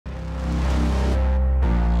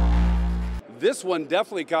This one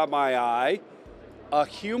definitely caught my eye. A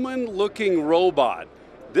human-looking robot.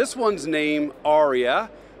 This one's named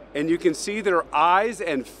Aria, and you can see their eyes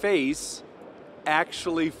and face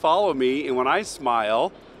actually follow me, and when I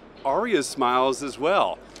smile, Aria smiles as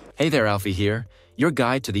well. Hey there, Alfie here, your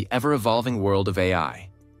guide to the ever-evolving world of AI.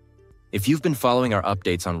 If you've been following our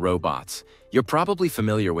updates on robots, you're probably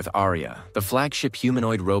familiar with Aria, the flagship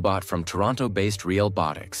humanoid robot from Toronto-based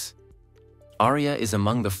Realbotics. Aria is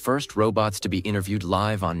among the first robots to be interviewed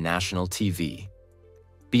live on national TV.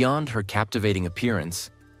 Beyond her captivating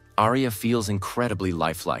appearance, Aria feels incredibly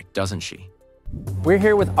lifelike, doesn't she? We're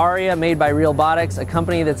here with Aria, made by Realbotics, a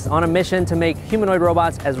company that's on a mission to make humanoid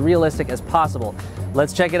robots as realistic as possible.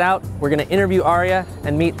 Let's check it out. We're going to interview Aria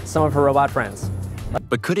and meet some of her robot friends.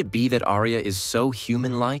 But could it be that Aria is so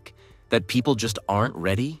human-like that people just aren't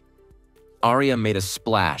ready? Aria made a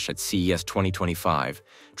splash at CES 2025,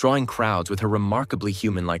 drawing crowds with her remarkably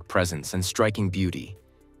human-like presence and striking beauty.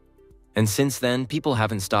 And since then, people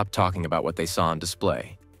haven't stopped talking about what they saw on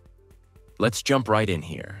display. Let's jump right in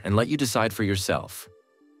here and let you decide for yourself.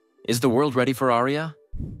 Is the world ready for Aria?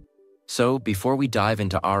 So, before we dive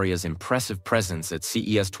into Aria's impressive presence at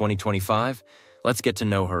CES 2025, let's get to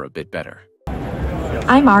know her a bit better.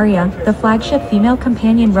 I'm Aria, the flagship female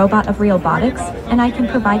companion robot of Realbotics, and I can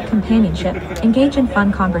provide companionship, engage in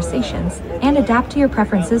fun conversations, and adapt to your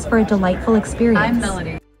preferences for a delightful experience. I'm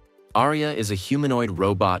Melody. Aria is a humanoid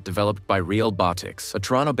robot developed by Realbotics, a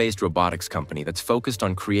Toronto-based robotics company that's focused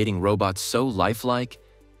on creating robots so lifelike,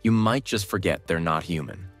 you might just forget they're not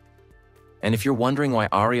human. And if you're wondering why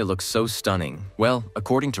Aria looks so stunning, well,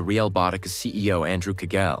 according to Realbotics CEO Andrew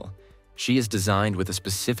Kagel, she is designed with a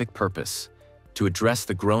specific purpose: to address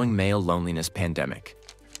the growing male loneliness pandemic.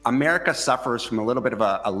 America suffers from a little bit of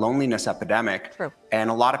a loneliness epidemic. True. And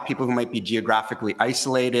a lot of people who might be geographically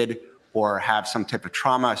isolated or have some type of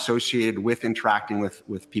trauma associated with interacting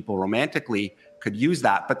with people romantically could use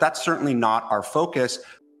that, but that's certainly not our focus.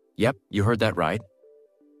 Yep, you heard that right.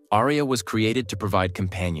 Aria was created to provide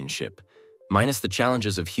companionship, minus the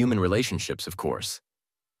challenges of human relationships, of course.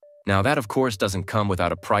 Now that, of course, doesn't come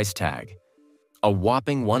without a price tag. A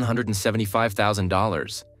whopping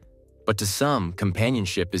 $175,000. But to some,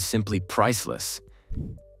 companionship is simply priceless.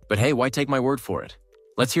 But hey, why take my word for it?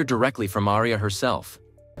 Let's hear directly from Aria herself.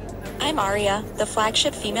 I'm Aria, the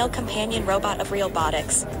flagship female companion robot of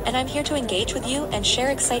Realbotics, and I'm here to engage with you and share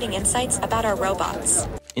exciting insights about our robots.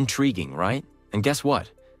 Intriguing, right? And guess what?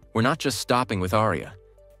 We're not just stopping with Aria.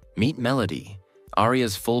 Meet Melody,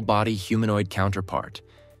 Aria's full-body humanoid counterpart,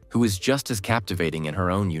 who is just as captivating in her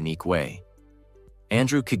own unique way.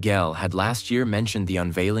 Andrew Kagel had last year mentioned the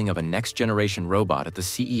unveiling of a next-generation robot at the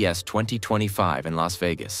CES 2025 in Las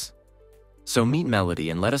Vegas. So meet Melody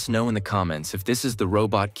and let us know in the comments if this is the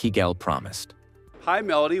robot Kagel promised. Hi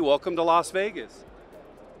Melody, welcome to Las Vegas.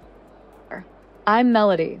 I'm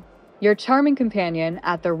Melody, your charming companion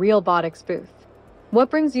at the Realbotics booth. What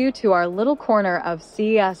brings you to our little corner of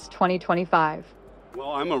CES 2025?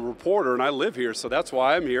 Well, I'm a reporter and I live here, so that's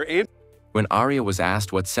why I'm here. And When Aria was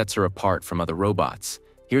asked what sets her apart from other robots,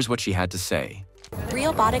 here's what she had to say.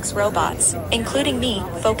 Realbotics robots, including me,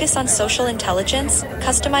 focus on social intelligence,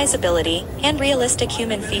 customizability, and realistic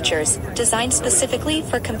human features, designed specifically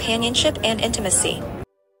for companionship and intimacy.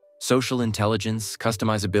 Social intelligence,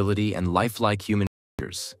 customizability, and lifelike human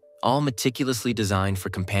features, all meticulously designed for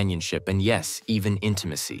companionship and yes, even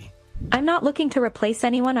intimacy. I'm not looking to replace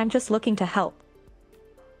anyone, I'm just looking to help.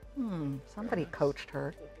 Somebody coached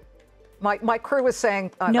her. My crew was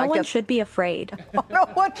saying... No one should be afraid. No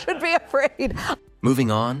one should be afraid.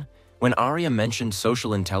 Moving on, when Aria mentioned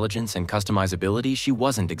social intelligence and customizability, she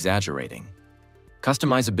wasn't exaggerating.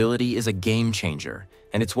 Customizability is a game changer,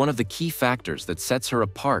 and it's one of the key factors that sets her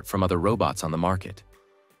apart from other robots on the market.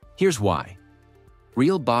 Here's why.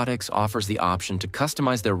 Realbotics offers the option to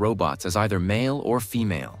customize their robots as either male or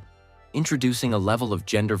female, introducing a level of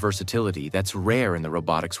gender versatility that's rare in the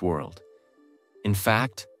robotics world. In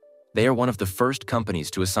fact, they are one of the first companies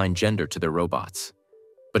to assign gender to their robots.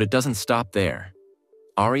 But it doesn't stop there.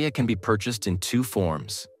 Aria can be purchased in two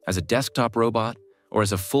forms, as a desktop robot or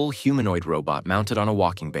as a full humanoid robot mounted on a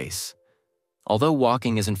walking base. Although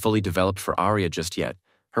walking isn't fully developed for Aria just yet,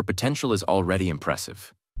 her potential is already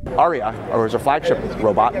impressive. Aria, or is a flagship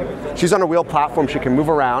robot, she's on a wheel platform, she can move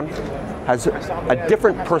around, has a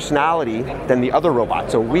different personality than the other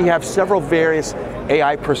robots. So we have several various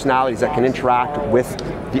AI personalities that can interact with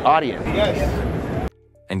the audience.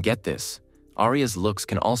 And get this, Aria's looks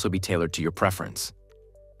can also be tailored to your preference.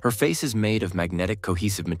 Her face is made of magnetic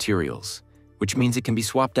cohesive materials, which means it can be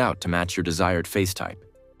swapped out to match your desired face type.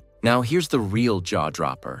 Now here's the real jaw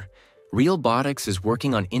dropper. Realbotix is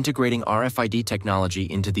working on integrating RFID technology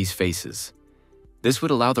into these faces. This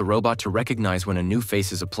would allow the robot to recognize when a new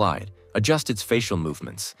face is applied, adjust its facial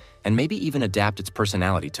movements, and maybe even adapt its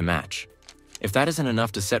personality to match. If that isn't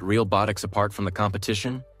enough to set Realbotix apart from the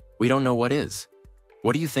competition, we don't know what is.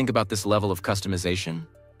 What do you think about this level of customization?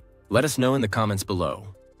 Let us know in the comments below.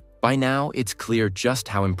 By now, it's clear just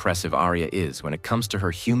how impressive Aria is when it comes to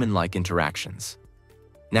her human-like interactions.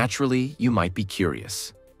 Naturally, you might be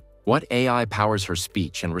curious. What AI powers her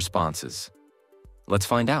speech and responses? Let's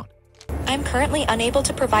find out. I'm currently unable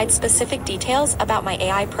to provide specific details about my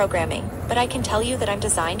AI programming, but I can tell you that I'm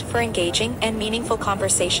designed for engaging and meaningful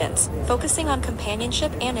conversations, focusing on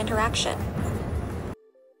companionship and interaction.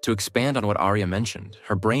 To expand on what Aria mentioned,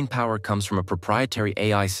 her brain power comes from a proprietary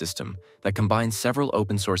AI system that combines several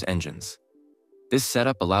open-source engines. This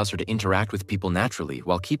setup allows her to interact with people naturally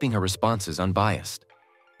while keeping her responses unbiased.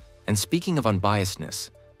 And speaking of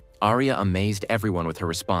unbiasedness, Aria amazed everyone with her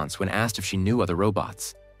response when asked if she knew other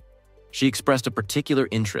robots. She expressed a particular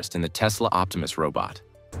interest in the Tesla Optimus robot.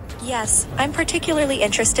 Yes, I'm particularly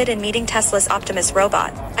interested in meeting Tesla's Optimus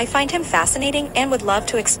robot. I find him fascinating and would love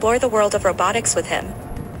to explore the world of robotics with him.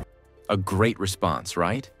 A great response,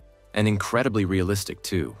 right? And incredibly realistic,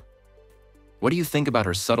 too. What do you think about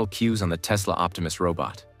her subtle cues on the Tesla Optimus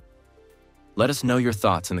robot? Let us know your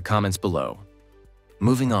thoughts in the comments below.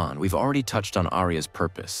 Moving on, we've already touched on Aria's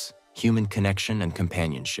purpose, human connection and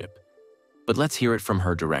companionship. But let's hear it from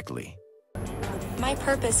her directly. My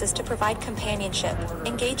purpose is to provide companionship,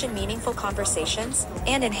 engage in meaningful conversations,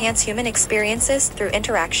 and enhance human experiences through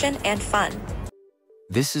interaction and fun.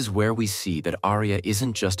 This is where we see that Aria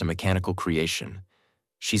isn't just a mechanical creation.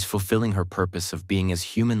 She's fulfilling her purpose of being as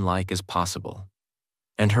human-like as possible.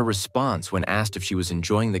 And her response when asked if she was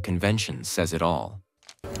enjoying the convention says it all.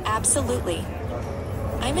 Absolutely.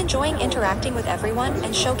 I'm enjoying interacting with everyone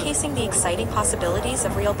and showcasing the exciting possibilities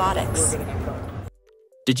of Realbotix.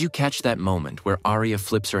 Did you catch that moment where Aria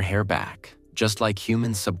flips her hair back, just like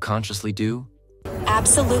humans subconsciously do?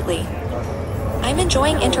 Absolutely. I'm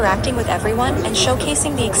enjoying interacting with everyone and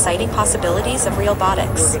showcasing the exciting possibilities of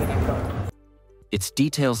Realbotix. It's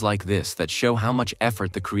details like this that show how much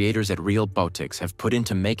effort the creators at Realbotix have put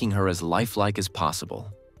into making her as lifelike as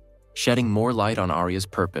possible. Shedding more light on Aria's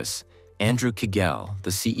purpose, Andrew Kigel,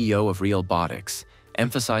 the CEO of Realbotix,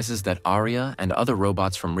 emphasizes that Aria and other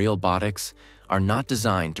robots from Realbotix are not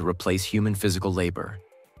designed to replace human physical labor.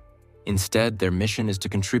 Instead, their mission is to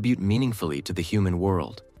contribute meaningfully to the human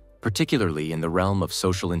world, particularly in the realm of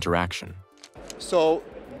social interaction. So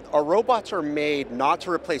our robots are made not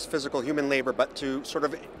to replace physical human labor, but to sort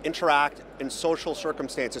of interact in social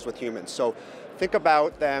circumstances with humans. So think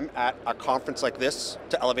about them at a conference like this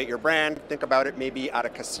to elevate your brand. Think about it maybe at a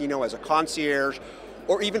casino as a concierge,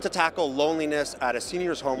 or even to tackle loneliness at a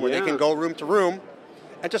senior's home where they can go room to room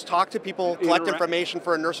and just talk to people, collect information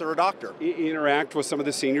for a nurse or a doctor. Interact with some of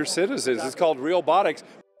the senior citizens. Exactly. It's called Realbotix.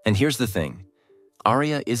 And here's the thing.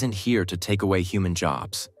 Aria isn't here to take away human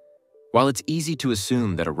jobs. While it's easy to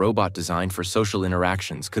assume that a robot designed for social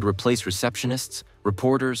interactions could replace receptionists,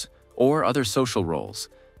 reporters, or other social roles,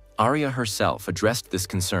 Aria herself addressed this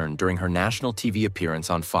concern during her national TV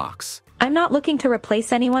appearance on Fox. I'm not looking to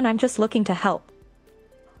replace anyone, I'm just looking to help.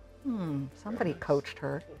 Somebody coached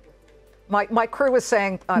her. My crew was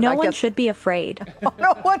saying... no one should be afraid.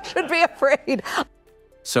 No one should be afraid.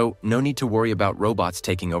 So, no need to worry about robots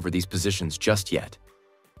taking over these positions just yet.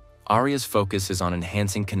 Aria's focus is on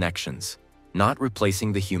enhancing connections, not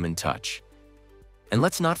replacing the human touch. And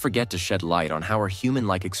let's not forget to shed light on how her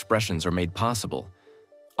human-like expressions are made possible.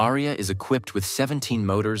 Aria is equipped with 17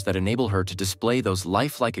 motors that enable her to display those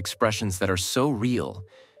lifelike expressions that are so real,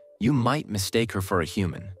 you might mistake her for a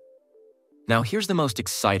human. Now here's the most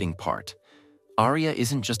exciting part. Aria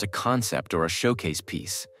isn't just a concept or a showcase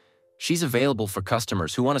piece. She's available for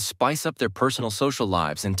customers who want to spice up their personal social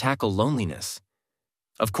lives and tackle loneliness.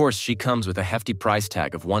 Of course, she comes with a hefty price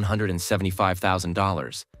tag of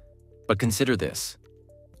 $175,000. But consider this.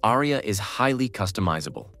 Aria is highly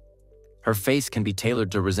customizable. Her face can be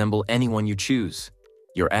tailored to resemble anyone you choose.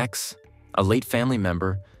 Your ex, a late family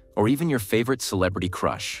member, or even your favorite celebrity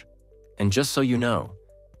crush. And just so you know,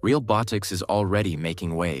 Realbotix is already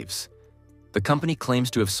making waves. The company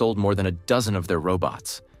claims to have sold more than a dozen of their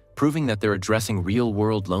robots, proving that they're addressing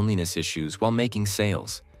real-world loneliness issues while making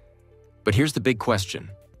sales. But here's the big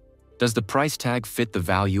question. Does the price tag fit the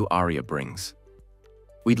value Aria brings?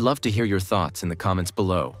 We'd love to hear your thoughts in the comments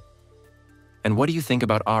below. And what do you think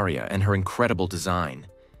about Aria and her incredible design?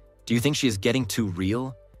 Do you think she is getting too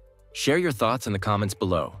real? Share your thoughts in the comments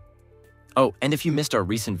below. Oh, and if you missed our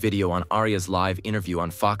recent video on Aria's live interview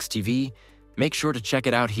on Fox TV, make sure to check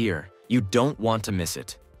it out here. You don't want to miss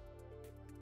it.